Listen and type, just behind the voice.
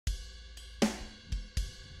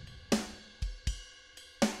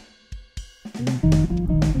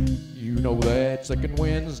that second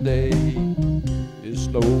Wednesday is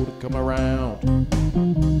slow to come around.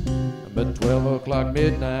 But 12 o'clock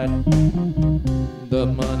midnight, the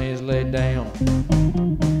money's laid down.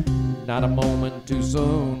 Not a moment too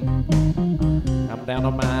soon, I'm down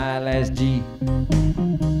on my last G.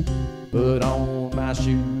 Put on my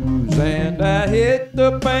shoes and I hit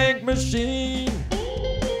the bank machine.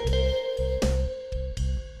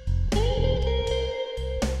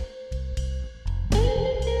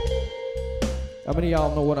 How many of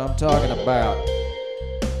y'all know what I'm talking about?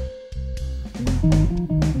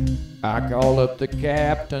 I called up the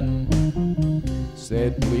captain,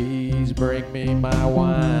 said please bring me my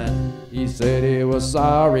wine. He said he was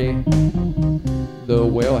sorry, the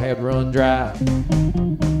well had run dry.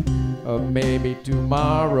 Maybe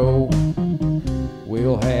tomorrow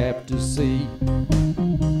we'll have to see.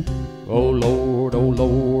 Oh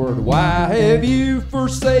Lord, why have you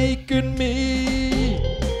forsaken me?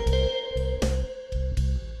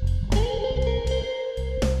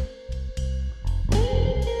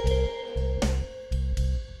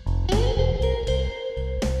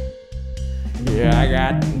 Yeah, I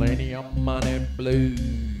got plenty of money blues.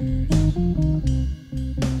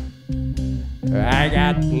 I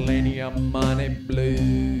got plenty of money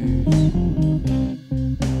blues.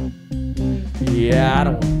 Yeah, I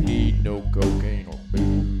don't need no cocaine or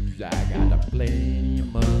booze. I got a plenty of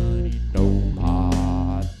money, no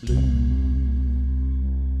hot blues.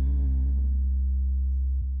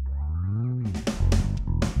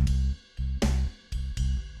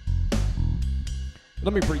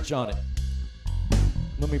 Let me preach on it.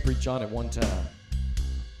 Let me preach on it one time.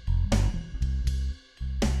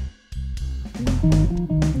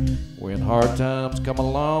 When hard times come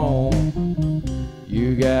along,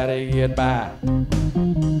 you gotta get by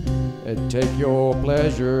and take your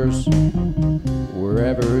pleasures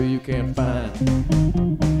wherever you can find.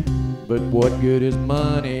 But what good is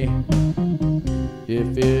money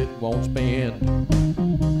if it won't spend?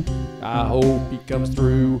 I hope he comes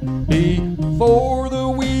through before the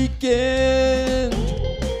weekend.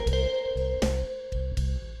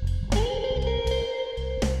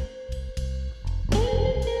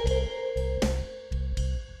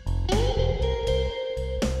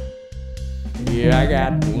 Yeah, I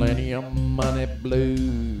got plenty of money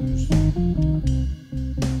blues.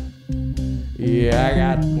 Yeah, I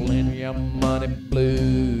got plenty of money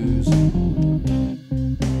blues.